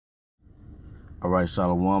All right,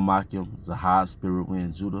 Shalom Makim, Zahad, Spirit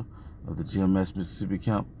Wind, Judah of the GMS Mississippi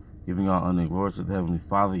camp, giving all honor and glory to the Heavenly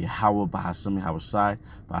Father, Yahweh, Bahashemi, Hawashai,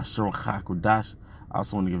 Bahashem Chakudash. I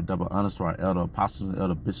also want to give double honors to our elder apostles and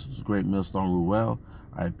elder bishops, great millstone Ruel.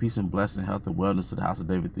 All right, peace and blessing, health and wellness to the house of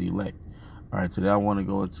David the elect. All right, today I want to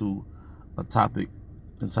go into a topic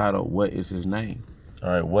entitled, What is His Name? All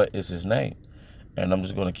right, what is His name? And I'm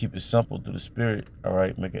just going to keep it simple through the Spirit. All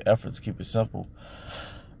right, make an effort to keep it simple.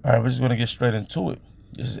 All right, we're just going to get straight into it.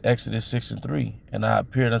 This is Exodus 6:3. And I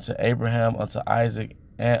appeared unto Abraham, unto Isaac,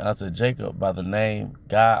 and unto Jacob by the name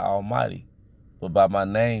God Almighty. But by my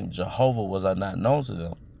name, Jehovah, was I not known to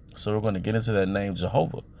them. So we're going to get into that name,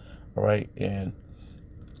 Jehovah. All right, and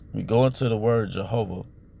we go into the word Jehovah.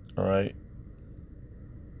 All right.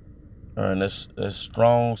 All right, that's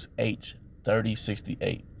Strong's H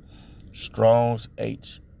 3068. Strong's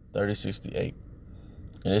H 3068.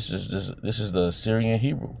 And this is the Assyrian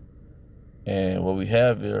Hebrew. And what we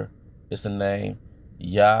have here is the name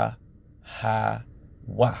Yahweh.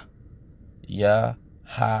 Yahweh.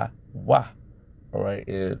 All right,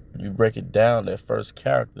 if you break it down, that first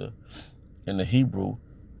character in the Hebrew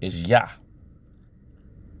is Yah.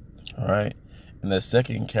 All right, and the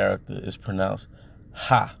second character is pronounced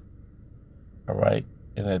Ha. All right,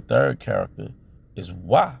 and the third character is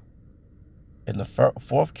Wa. And the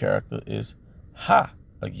fourth character is Ha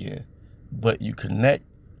again. But you connect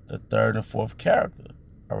the third and fourth character.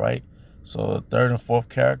 All right, so the third and fourth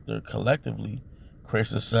character collectively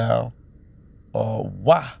creates the sound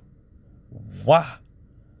Wa. Wa.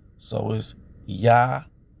 So it's Yah,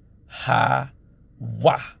 Ha,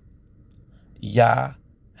 Wa. Yah,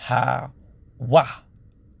 Ha, Wa.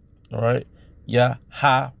 All right, Yah,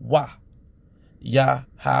 Ha, Wa. Yah,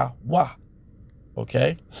 Ha, Wa.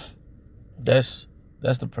 Okay, that's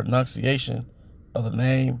the pronunciation of the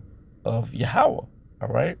name of Yahweh. All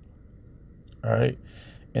right,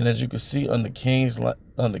 and as you can see on the King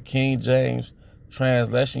James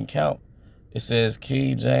translation count, it says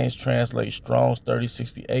King James translates Strong's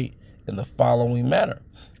 3068 in the following manner.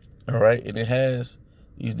 All right, and it has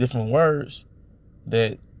these different words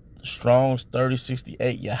that Strong's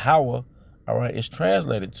 3068 Yahweh, all right, is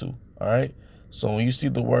translated to. All right, so when you see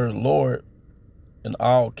the word Lord in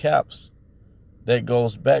all caps, that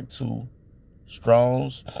goes back to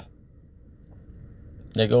Strong's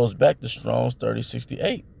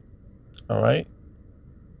 3068. All right,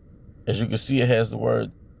 as you can see, it has the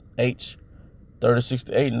word H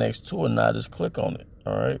 3068 next to it. Now just click on it.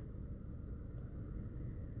 All right,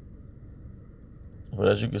 but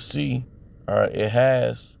as you can see, all right, it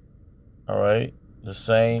has, all right, the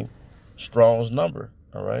same Strong's number.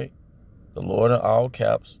 All right, the Lord in all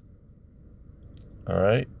caps. All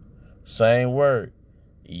right, same word,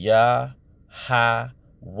 Yahweh.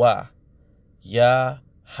 Yahweh.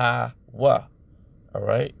 All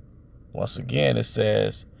right, once again, it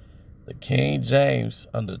says the King James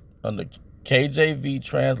under KJV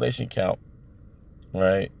translation count.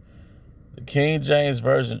 Right, the King James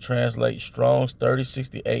version translates Strong's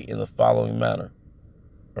 3068 in the following manner.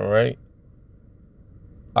 All right,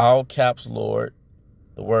 all caps Lord,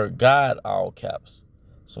 the word God all caps.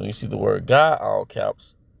 So when you see the word God all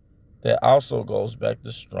caps, that also goes back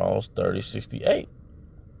to Strong's 3068.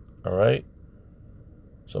 All right,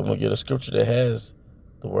 so I'm gonna get a scripture that has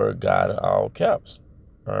the word God in all caps.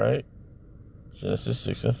 All right, Genesis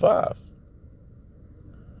 6:5.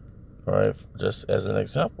 All right, just as an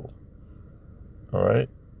example. All right,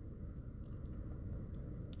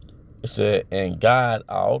 it said, and God,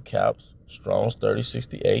 all caps, Strong's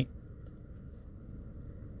 3068,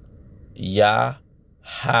 Yahweh,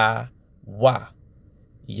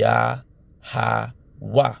 Yahweh.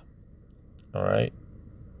 All right,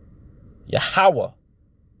 Yahweh.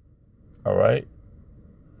 All right,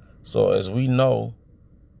 so as we know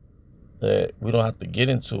that we don't have to get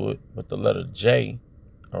into it, but the letter J,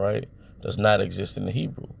 all right, does not exist in the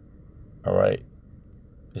Hebrew. All right,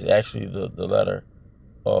 it's actually the letter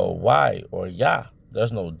Y or Yah.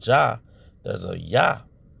 There's no Jah, there's a Yah.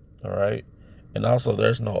 All right, and also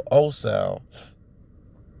there's no O sound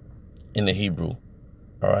in the Hebrew.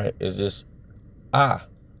 All right, it's just Ah.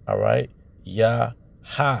 All right, Yah,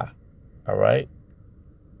 Ha. All right,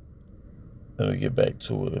 let me get back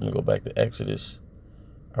to it. Let me go back to Exodus.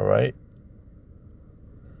 All right,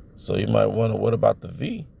 so you might wonder, what about the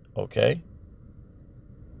V? Okay,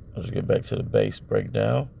 let's get back to the base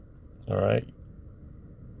breakdown. All right,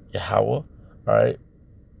 Yahweh. All right,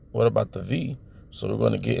 what about the V? So we're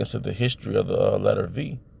going to get into the history of the letter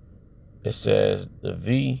V. It says the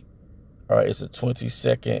V, all right, it's the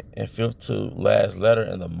 22nd and 5th to last letter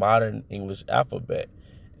in the modern English alphabet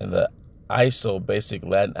and the ISO basic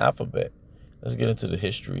Latin alphabet. let's get into the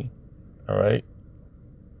history. All right.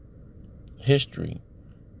 History.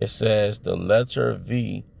 It says the letter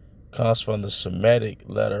V comes from the Semitic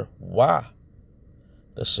letter Y.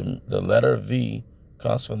 The letter V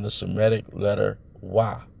comes from the Semitic letter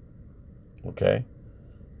Y. Okay.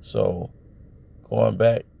 So going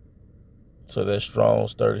back to that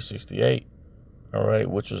Strong's 3068, all right,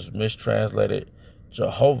 which was mistranslated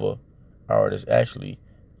Jehovah, all right, it's actually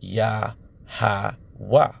Yahweh.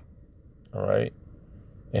 All right.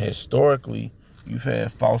 And historically, you've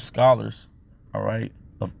had false scholars, all right,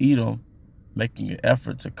 of Edom making an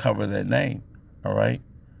effort to cover that name, all right,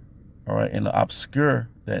 and to obscure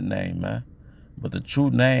that name, man. But the true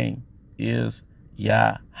name is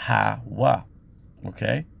Yahweh,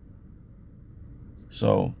 okay?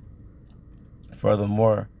 So,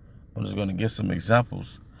 furthermore, I'm just going to get some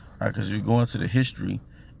examples, all right, because you go into the history,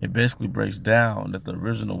 it basically breaks down that the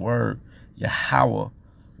original word, Yahweh,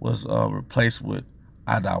 was replaced with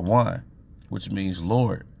Adawan, which means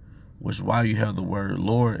Lord, which is why you have the word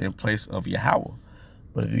Lord in place of Yahweh.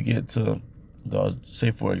 But if you get to the, say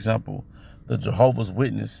for example, the Jehovah's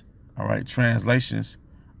Witness, all right, translations,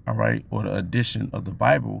 all right, or the edition of the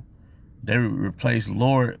Bible, they replace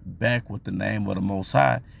Lord back with the name of the Most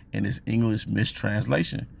High in its English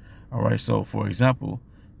mistranslation. All right, so for example,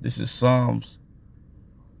 this is Psalms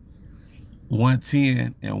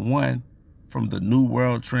 110:1 from the New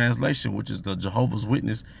World Translation, which is the Jehovah's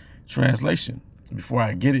Witness translation. Before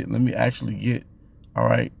I get it, let me actually get, all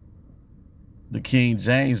right, the King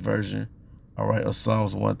James Version, all right, of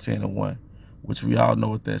Psalms 110:1, which we all know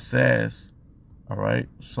what that says, all right,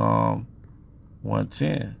 Psalm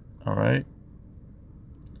 110, all right.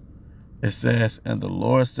 It says, and the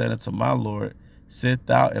Lord said unto my Lord, sit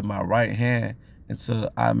thou at my right hand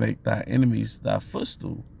until I make thy enemies thy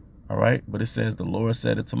footstool, all right. But it says the Lord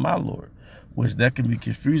said it to my Lord, which that can be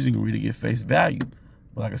confusing reading at face value.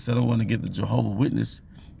 But like I said, I want to get the Jehovah's Witness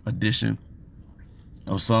edition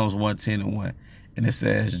of Psalms 110:1. And it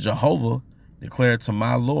says, Jehovah declared to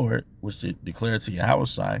my Lord, which it declared to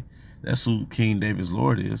Yahweh, that's who King David's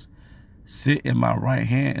Lord is, sit in my right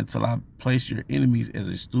hand until I place your enemies as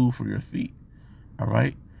a stool for your feet. All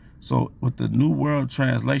right. So with the New World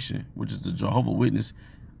Translation, which is the Jehovah's Witness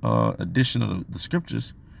edition of the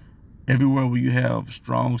scriptures, everywhere where you have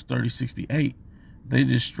Strong's 3068, they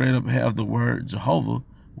just straight up have the word Jehovah,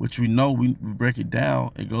 which we know we break it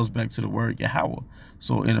down. It goes back to the word Yahweh.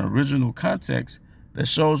 So in original context, that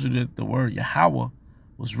shows you that the word Yahweh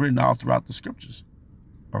was written all throughout the scriptures.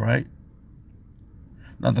 All right.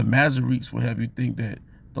 Now the Masoretes will have you think that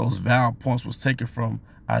those vowel points was taken from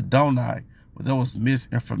Adonai, but that was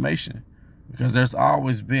misinformation, because there's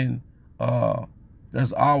always been an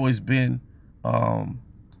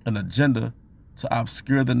agenda to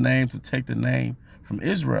obscure the name, to take the name from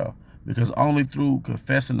Israel, because only through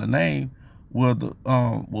confessing the name will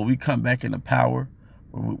we come back into power,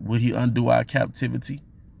 or will he undo our captivity.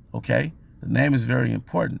 Okay, the name is very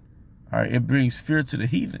important. All right, it brings fear to the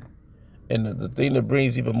heathen, and the thing that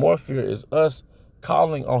brings even more fear is us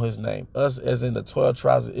calling on his name, us as in the 12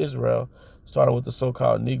 tribes of Israel, starting with the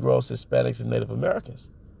so-called Negroes, Hispanics, and Native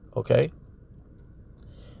Americans. Okay,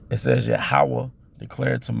 it says Yahweh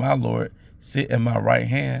declared to my Lord, sit at my right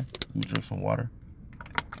hand. Let me drink some water.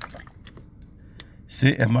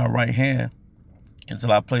 Sit at my right hand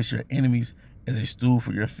until I place your enemies as a stool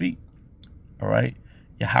for your feet. All right.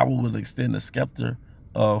 Yahweh will extend the scepter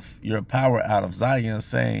of your power out of Zion,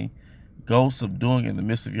 saying, go subduing in the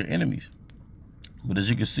midst of your enemies. But as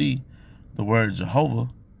you can see, the word Jehovah,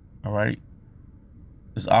 all right,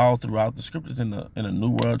 is all throughout the scriptures in a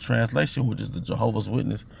New World Translation, which is the Jehovah's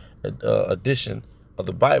Witness edition of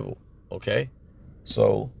the Bible. Okay.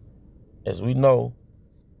 So as we know,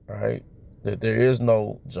 all right, that there is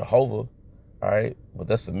no Jehovah, all right, but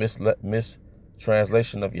that's a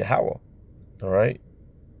mistranslation of Yahweh, all right?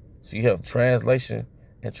 So you have translation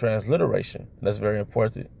and transliteration, and that's very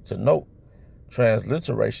important to note.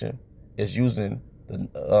 Transliteration is using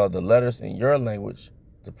the letters in your language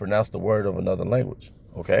to pronounce the word of another language,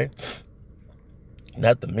 okay?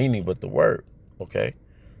 Not the meaning, but the word, okay?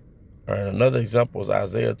 All right, another example is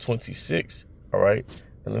Isaiah 26, all right?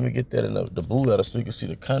 And let me get that in the blue letter so you can see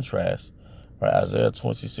the contrast. Right, Isaiah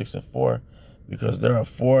 26:4, because there are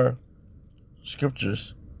 4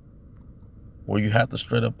 scriptures where you have to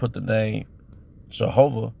straight up put the name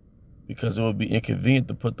Jehovah, because it would be inconvenient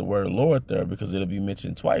to put the word Lord there because it'll be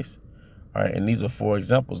mentioned twice. All right, and these are 4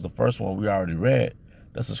 examples. The first one we already read.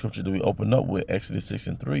 That's the scripture that we opened up with, Exodus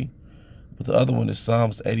 6:3. But the other one is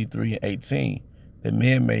Psalms 83:18, that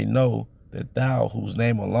men may know that thou, whose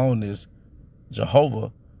name alone is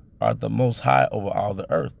Jehovah, art the most high over all the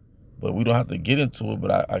earth. but we don't have to get into it,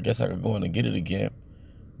 but I guess I could go in and get it again.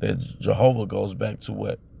 That Jehovah goes back to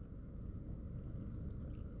what?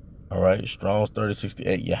 All right, Strong's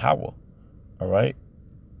 3068, Yahweh. All right.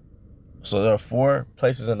 So there are 4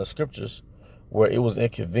 places in the scriptures where it was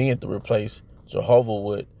inconvenient to replace Jehovah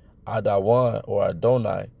with Adawan or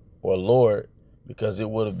Adonai or Lord, because it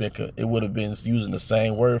would have been using the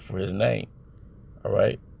same word for his name. All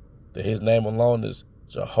right, that his name alone is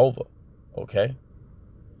Jehovah, okay,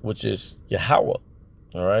 which is Yahweh.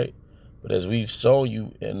 All right, but as we've shown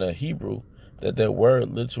you in the Hebrew, that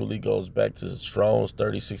word literally goes back to Strong's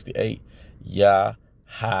 3068, Yahweh.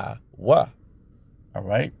 All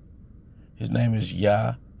right, his name is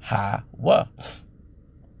Yahweh.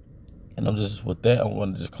 And I'm just, with that, I'm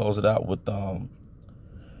going to just close it out with,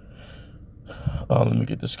 let me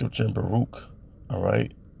get the scripture in Baruch. All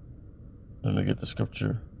right. Let me get the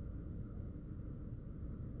scripture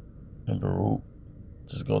in Baruch.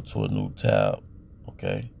 Just go to a new tab.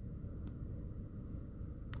 Okay.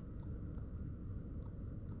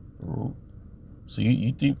 Baruch. So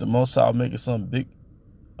you think the Most High making some big,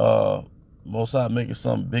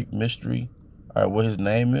 mystery, all right, what his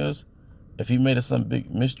name is? If he made it some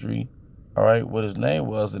big mystery, all right, what his name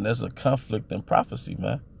was, then there's a conflict in prophecy,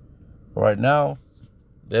 man. Right now,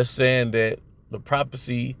 they're saying that the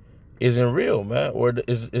prophecy isn't real, man, or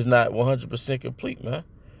is not 100% complete, man.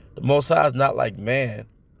 The Most High is not like man.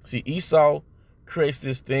 See, Esau creates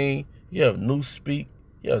this thing. You have Newspeak,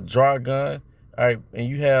 you have jargon, all right, and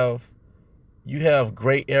you have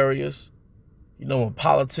gray areas. You know, when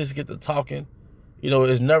politics get to talking, you know,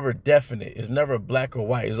 it's never definite. It's never black or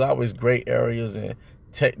white. It's always gray areas, and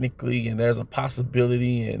technically, and there's a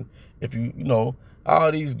possibility, and if you know,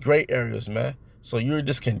 all these gray areas, man. So you're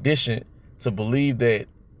just conditioned to believe that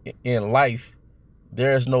in life,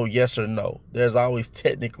 there's no yes or no. There's always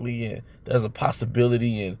technically, and there's a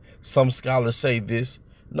possibility, and some scholars say this.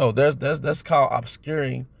 No, that's called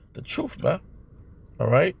obscuring the truth, man. All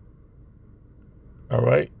right? All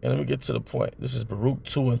right? And let me get to the point. This is Baruch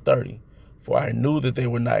 2:30. For I knew that they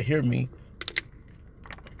would not hear me.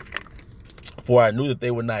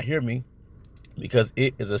 Because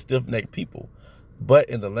it is a stiff-necked people. But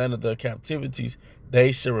in the land of their captivities,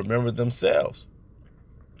 they shall remember themselves.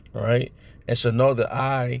 All right? And shall know that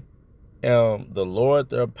I am the Lord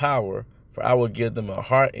their power, for I will give them a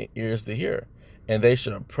heart and ears to hear. And they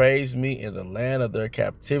shall praise me in the land of their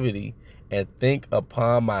captivity and think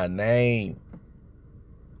upon my name.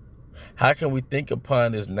 How can we think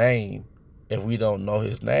upon his name if we don't know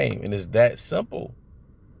his name? And it's that simple.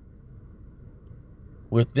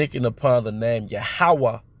 We're thinking upon the name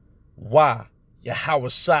Yahweh, Yahweh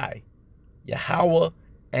Shai, Yahweh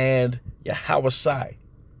and Yahweh Shai.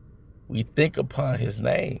 We think upon his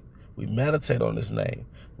name. We meditate on his name.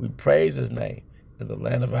 We praise his name in the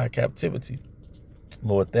land of our captivity.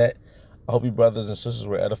 But with that, I hope you brothers and sisters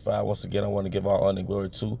were edified. Once again, I want to give all honor and glory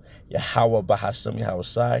to Yahweh Bahashem Yahweh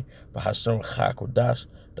Shai, Bahashem Chakodash,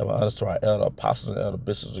 that my honors to our elder apostles and elder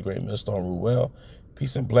bishops, the great minister on Ruel.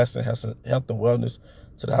 Peace and blessing, health and wellness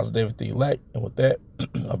to the house of David the elect. And with that,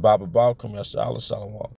 Abba Babal, Kum Yashala Shalom.